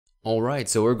Alright,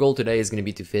 so our goal today is going to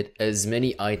be to fit as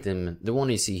many items, the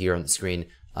one you see here on the screen,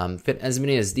 fit as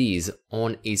many as these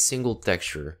on a single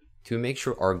texture to make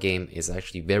sure our game is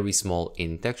actually very small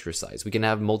in texture size. We can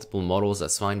have multiple models,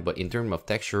 that's fine, but in terms of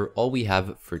texture, all we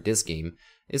have for this game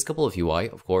is a couple of UI,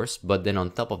 of course, but then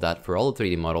on top of that, for all the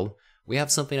 3D model, we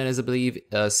have something that is, I believe,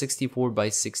 64 by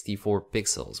 64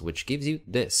 pixels, which gives you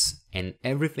this, and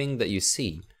everything that you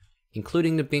see,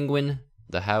 including the penguin,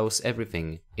 the house,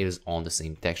 everything is on the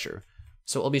same texture.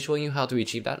 So I'll be showing you how to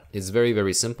achieve that. It's very,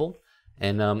 very simple.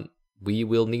 And we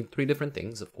will need three different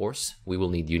things, of course. We will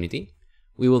need Unity.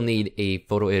 We will need a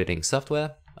photo editing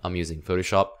software. I'm using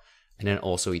Photoshop. And then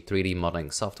also a 3D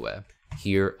modeling software.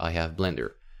 Here I have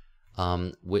Blender,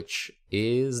 which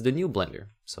is the new Blender.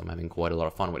 So I'm having quite a lot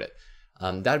of fun with it.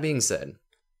 That being said,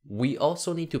 we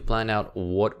also need to plan out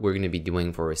what we're going to be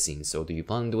doing for a scene. So do you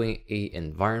plan on doing an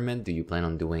environment? Do you plan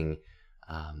on doing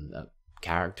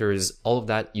characters? All of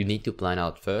that you need to plan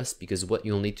out first, because what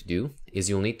you'll need to do is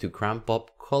you'll need to cramp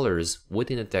up colors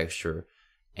within a texture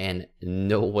and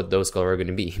know what those colors are going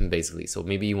to be basically. So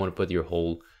maybe you want to put your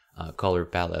whole color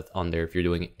palette on there if you're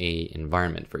doing a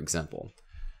environment, for example.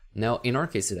 Now in our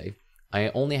case today, I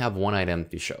only have one item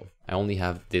to show. I only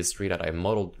have this tree that I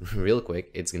modeled real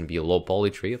quick. It's going to be a low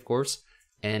poly tree, of course,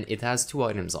 and it has two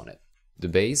items on it. The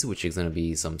base, which is going to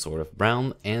be some sort of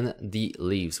brown, and the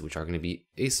leaves, which are going to be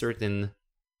a certain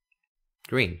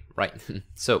green, right?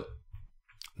 So,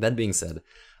 that being said,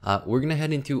 we're going to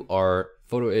head into our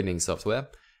photo editing software,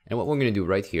 and what we're going to do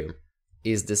right here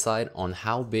is decide on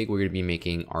how big we're going to be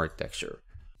making our texture.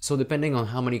 So depending on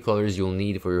how many colors you'll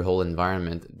need for your whole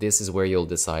environment, this is where you'll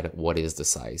decide what is the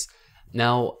size.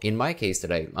 Now, in my case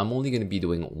today, I'm only going to be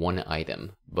doing one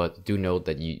item, but do note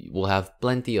that you will have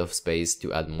plenty of space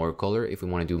to add more color if we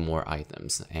want to do more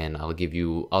items. And I'll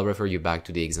refer you back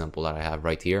to the example that I have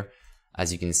right here.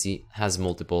 As you can see, has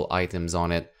multiple items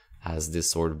on it, has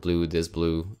this sort of blue, this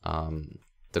blue.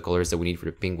 The colors that we need for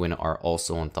the penguin are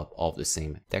also on top of the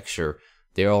same texture.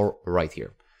 They're all right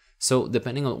here. So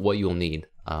depending on what you'll need,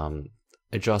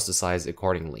 adjust the size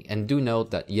accordingly. And do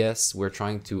note that yes, we're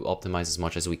trying to optimize as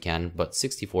much as we can, but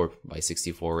 64 by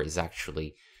 64 is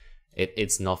actually,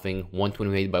 it's nothing.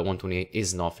 128 by 128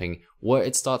 is nothing. Where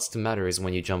it starts to matter is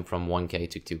when you jump from 1K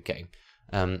to 2K.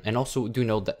 And also do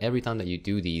note that every time that you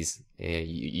do these,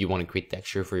 you want to create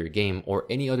texture for your game or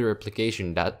any other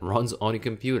application that runs on a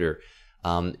computer,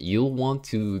 you'll want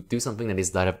to do something that is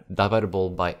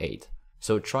divisible by 8.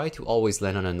 So try to always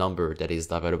land on a number that is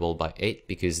divisible by 8,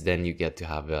 because then you get to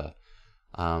have a,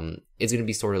 it's going to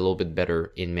be stored a little bit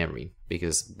better in memory,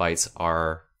 because bytes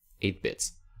are 8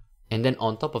 bits. And then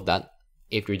on top of that,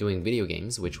 if you're doing video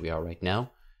games, which we are right now,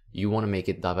 you want to make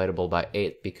it divisible by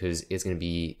 8 because it's going to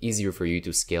be easier for you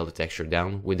to scale the texture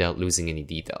down without losing any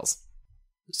details.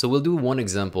 So we'll do one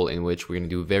example in which we're going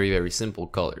to do very, very simple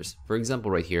colors. For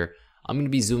example, right here, I'm going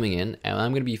to be zooming in and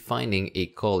I'm going to be finding a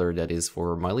color that is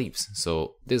for my leaves.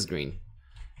 So this green.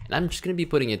 And I'm just going to be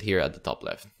putting it here at the top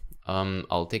left.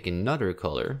 I'll take another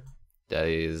color that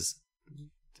is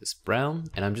this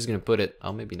brown, and I'm just going to put it,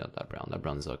 oh, maybe not that brown. That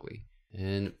brown is ugly.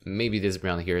 And maybe this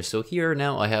brown here. So here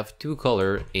now I have two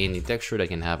colors in a texture that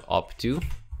can have up to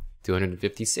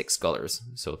 256 colors.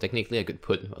 So technically I could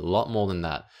put a lot more than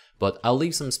that, but I'll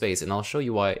leave some space and I'll show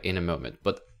you why in a moment.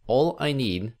 But all I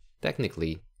need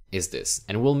technically is this,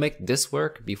 and we'll make this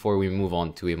work before we move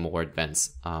on to a more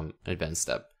advanced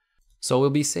step. So we'll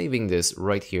be saving this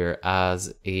right here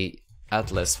as a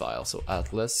atlas file. So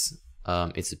atlas,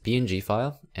 it's a PNG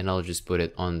file, and I'll just put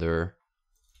it under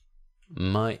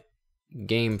my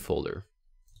game folder.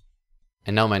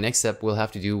 And now my next step will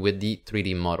have to do with the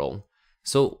 3D model.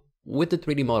 So with the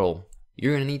 3D model,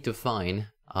 you're gonna need to find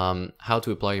how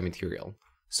to apply a material.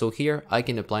 So here I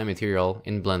can apply material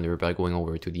in Blender by going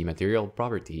over to the material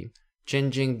property,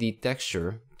 changing the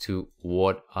texture to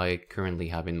what I currently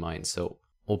have in mind. So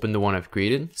open the one I've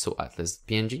created, so Atlas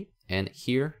PNG, and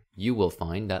here you will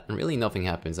find that really nothing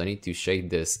happens. I need to shade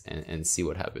this and see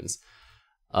what happens.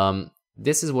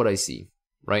 This is what I see,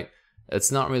 right?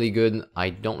 It's not really good. I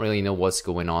don't really know what's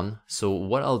going on. So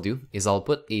what I'll do is I'll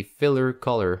put a filler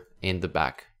color in the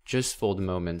back, just for the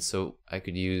moment. So I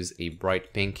could use a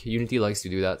bright pink. Unity likes to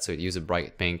do that, so use a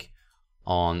bright pink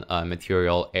on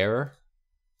material error,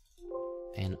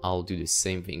 and I'll do the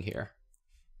same thing here.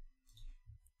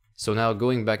 So now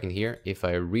going back in here, if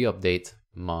I re-update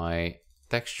my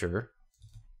texture,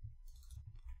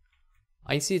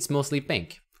 I see it's mostly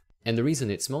pink. And the reason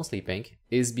it's mostly pink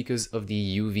is because of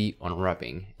the UV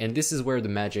unwrapping, and this is where the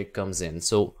magic comes in.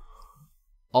 So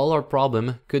all our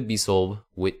problem could be solved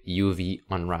with UV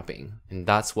unwrapping, and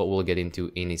that's what we'll get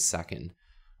into in a second.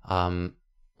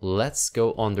 let's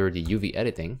go under the UV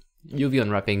editing. UV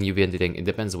unwrapping, UV editing, it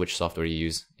depends which software you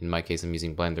use. In my case, I'm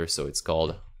using Blender, so it's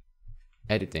called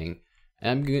editing. And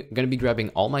I'm gonna be grabbing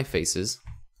all my faces.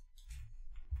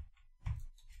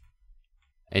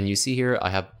 And you see here, I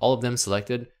have all of them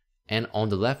selected. And on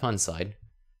the left-hand side,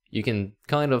 you can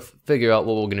kind of figure out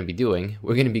what we're gonna be doing.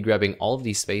 We're gonna be grabbing all of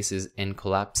these faces and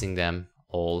collapsing them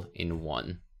all in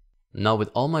one. Now with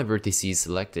all my vertices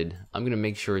selected, I'm going to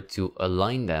make sure to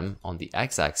align them on the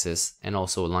x-axis and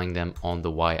also align them on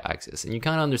the y-axis. And you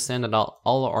kind of understand that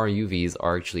all our UVs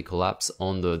are actually collapsed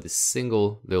on the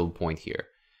single little point here.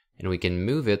 And we can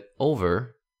move it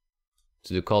over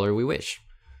to the color we wish.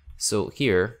 So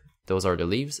here, those are the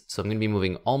leaves. So I'm going to be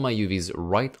moving all my UVs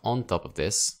right on top of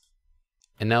this.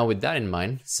 And now with that in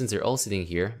mind, since they're all sitting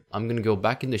here, I'm going to go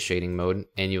back into shading mode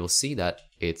and you'll see that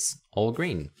it's all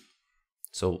green.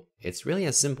 So it's really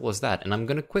as simple as that. And I'm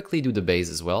going to quickly do the base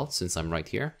as well, since I'm right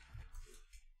here.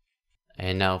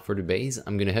 And now for the base,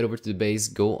 I'm going to head over to the base,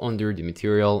 go under the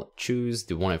material, choose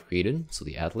the one I've created, so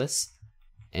the atlas.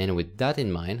 And with that in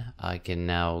mind, I can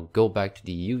now go back to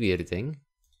the UV editing.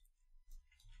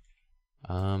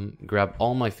 Grab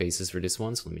all my faces for this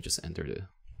one. So let me just enter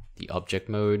the object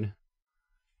mode.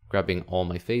 Grabbing all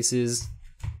my faces.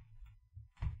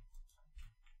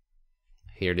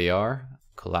 Here they are.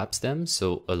 Collapse them,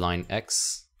 so align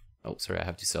X. Oh, sorry, I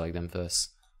have to select them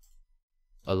first.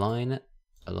 Align,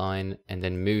 and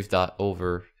then move that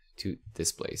over to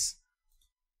this place.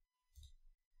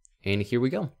 And here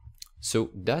we go. So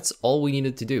that's all we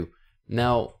needed to do.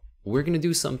 Now, we're gonna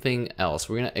do something else.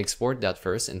 We're gonna export that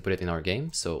first and put it in our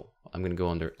game. So I'm gonna go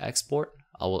under export.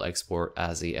 I will export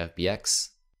as a FBX.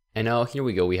 And now here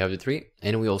we go, we have the tree,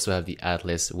 and we also have the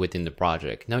atlas within the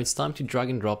project. Now it's time to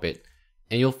drag and drop it.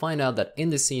 And you'll find out that in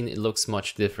the scene, it looks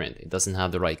much different. It doesn't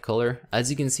have the right color.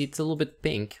 As you can see, it's a little bit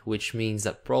pink, which means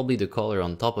that probably the color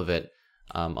on top of it,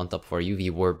 on top of our UV,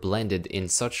 were blended in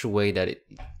such a way that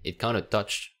it kind of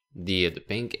touched the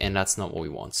pink, and that's not what we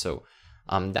want. So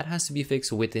that has to be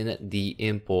fixed within the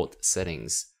import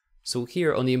settings. So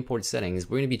here on the import settings,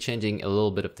 we're going to be changing a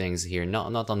little bit of things here,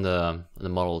 not on the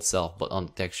model itself, but on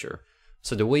the texture.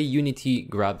 So the way Unity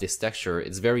grabbed this texture,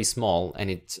 it's very small,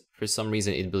 and for some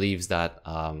reason it believes that,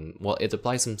 well, it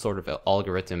applies some sort of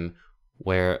algorithm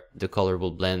where the color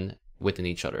will blend within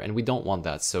each other, and we don't want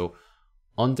that. So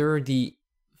under the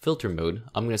filter mode,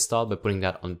 I'm going to start by putting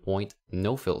that on point,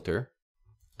 no filter,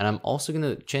 and I'm also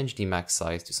going to change the max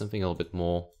size to something a little bit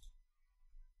more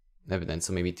evident,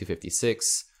 so maybe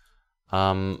 256.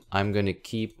 I'm going to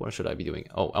keep, what should I be doing?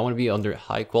 Oh, I want to be under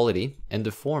high quality, and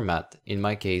the format, in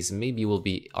my case, maybe will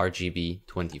be RGB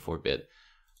 24-bit.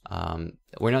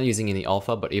 We're not using any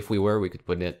alpha, but if we were, we could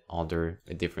put it under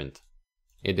a different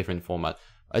format.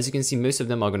 As you can see, most of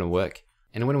them are going to work.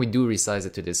 And when we do resize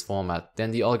it to this format,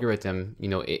 then the algorithm, you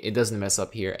know, it doesn't mess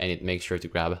up here, and it makes sure to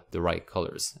grab the right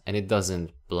colors, and it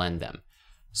doesn't blend them.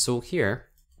 So here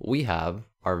we have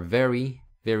our very,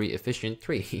 very efficient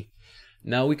tree.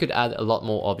 Now we could add a lot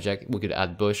more object, we could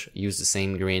add bush, use the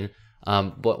same green,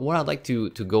 but what I'd like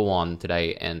to go on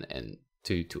today and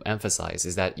to emphasize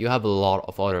is that you have a lot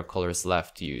of other colors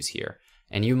left to use here,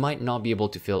 and you might not be able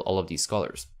to fill all of these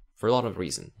colors for a lot of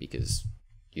reasons, because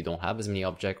you don't have as many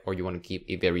objects, or you want to keep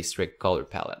a very strict color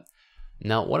palette.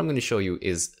 Now what I'm going to show you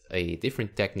is a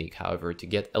different technique, however, to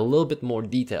get a little bit more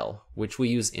detail, which we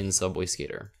use in Subway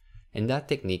Skater. And that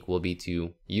technique will be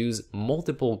to use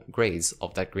multiple grades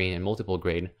of that green and multiple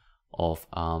grade of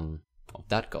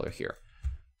that color here.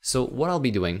 So what I'll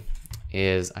be doing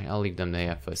is, I'll leave them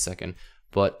there for a second,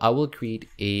 but I will create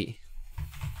a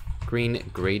green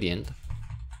gradient.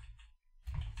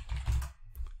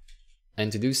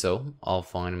 And to do so, I'll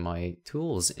find my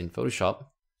tools in Photoshop,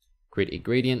 create a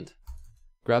gradient,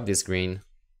 grab this green.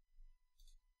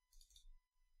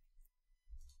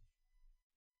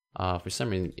 For some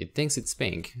reason, it thinks it's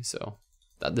pink, so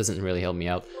that doesn't really help me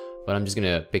out, but I'm just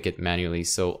gonna pick it manually.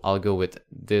 So I'll go with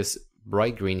this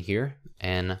bright green here,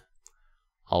 and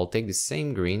I'll take the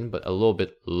same green, but a little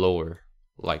bit lower,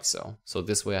 like so. So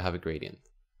this way I have a gradient.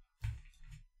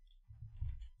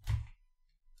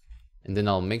 And then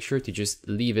I'll make sure to just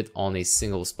leave it on a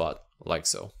single spot, like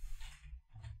so.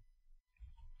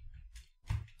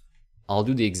 I'll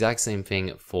do the exact same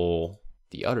thing for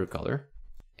the other color,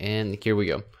 and here we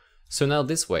go. So now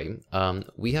this way,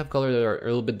 we have colors that are a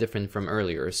little bit different from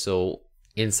earlier. So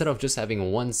instead of just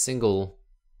having one single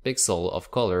pixel of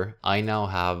color, I now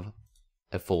have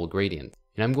a full gradient.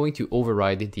 And I'm going to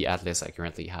override the atlas I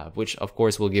currently have, which of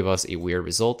course will give us a weird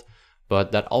result,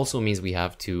 but that also means we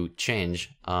have to change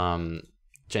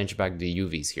back the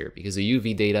UVs here, because the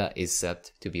UV data is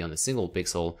set to be on a single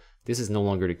pixel, This is no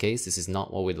longer the case. This is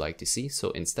not what we'd like to see.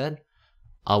 So instead,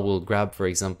 I will grab, for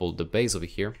example, the base over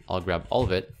here. I'll grab all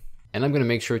of it, and I'm going to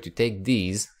make sure to take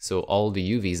these, so all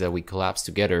the UVs that we collapse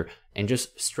together, and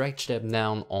just stretch them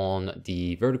down on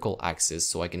the vertical axis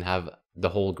so I can have the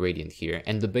whole gradient here.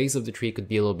 And the base of the tree could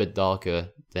be a little bit darker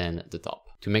than the top.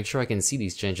 To make sure I can see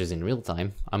these changes in real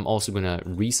time, I'm also going to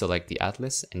reselect the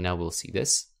atlas, and now we'll see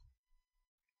this.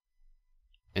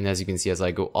 And as you can see, as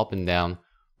I go up and down,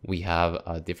 we have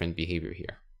a different behavior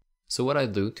here. So what I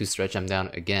do to stretch them down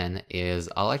again is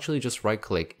I'll actually just right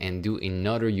click and do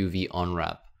another UV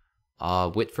unwrap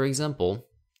with, for example,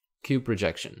 cube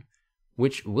projection,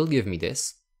 which will give me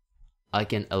this. I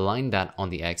can align that on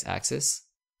the x-axis,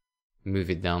 move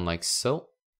it down like so.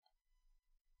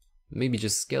 Maybe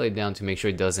just scale it down to make sure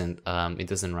it doesn't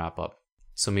wrap up.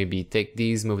 So maybe take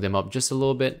these, move them up just a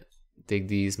little bit, take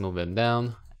these, move them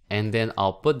down, and then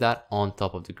I'll put that on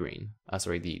top of the green,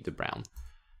 the brown.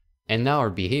 And now our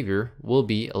behavior will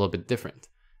be a little bit different.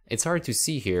 It's hard to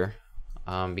see here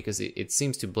because it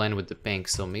seems to blend with the pink,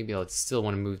 so maybe I'll still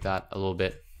want to move that a little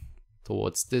bit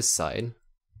towards this side.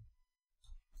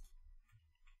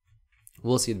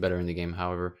 We'll see it better in the game,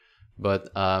 however.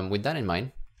 But with that in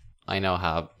mind, I now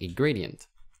have a gradient.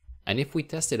 And if we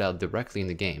test it out directly in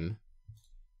the game,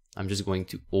 I'm just going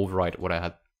to override what I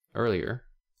had earlier.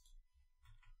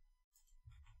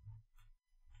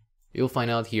 You'll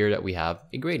find out here that we have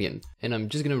a gradient. And I'm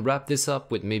just going to wrap this up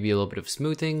with maybe a little bit of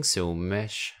smoothing. So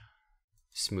mesh,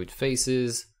 smooth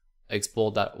faces,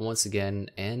 export that once again,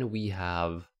 and we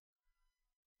have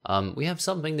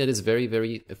something that is very,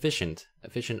 very efficient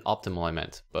optimal I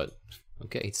meant, but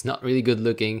okay, it's not really good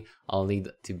looking. I'll need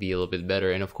to be a little bit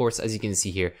better. And of course, as you can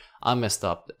see here, I messed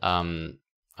up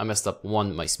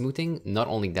my smoothing. Not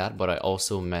only that, but I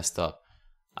also messed up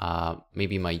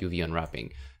maybe my UV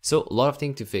unwrapping. So a lot of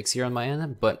things to fix here on my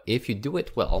end, but if you do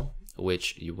it well,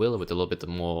 which you will with a little bit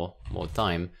more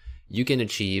time, you can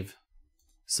achieve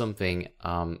something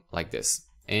like this.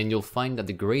 And you'll find that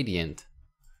the gradient,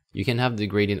 you can have the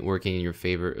gradient working in your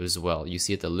favor as well. You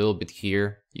see it a little bit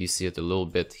here, you see it a little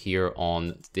bit here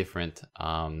on different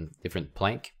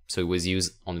plank. So it was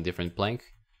used on a different plank.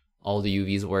 All the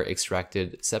UVs were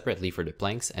extracted separately for the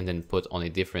planks and then put on a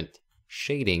different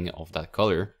shading of that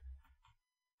color.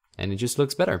 And it just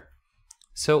looks better.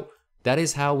 So that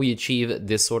is how we achieve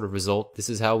this sort of result. This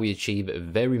is how we achieve a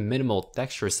very minimal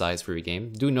texture size for your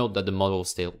game. Do note that the models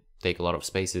still take a lot of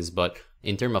spaces, but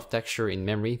in terms of texture in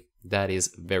memory, that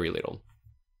is very little.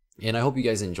 And I hope you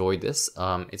guys enjoyed this.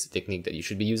 It's a technique that you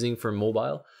should be using for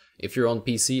mobile. If you're on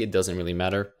PC, it doesn't really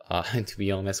matter. And to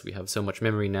be honest, we have so much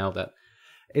memory now that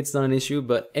it's not an issue,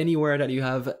 but anywhere that you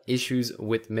have issues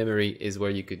with memory is where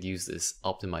you could use this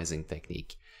optimizing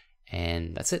technique.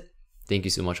 And that's it. Thank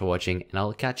you so much for watching, and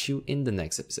I'll catch you in the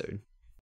next episode.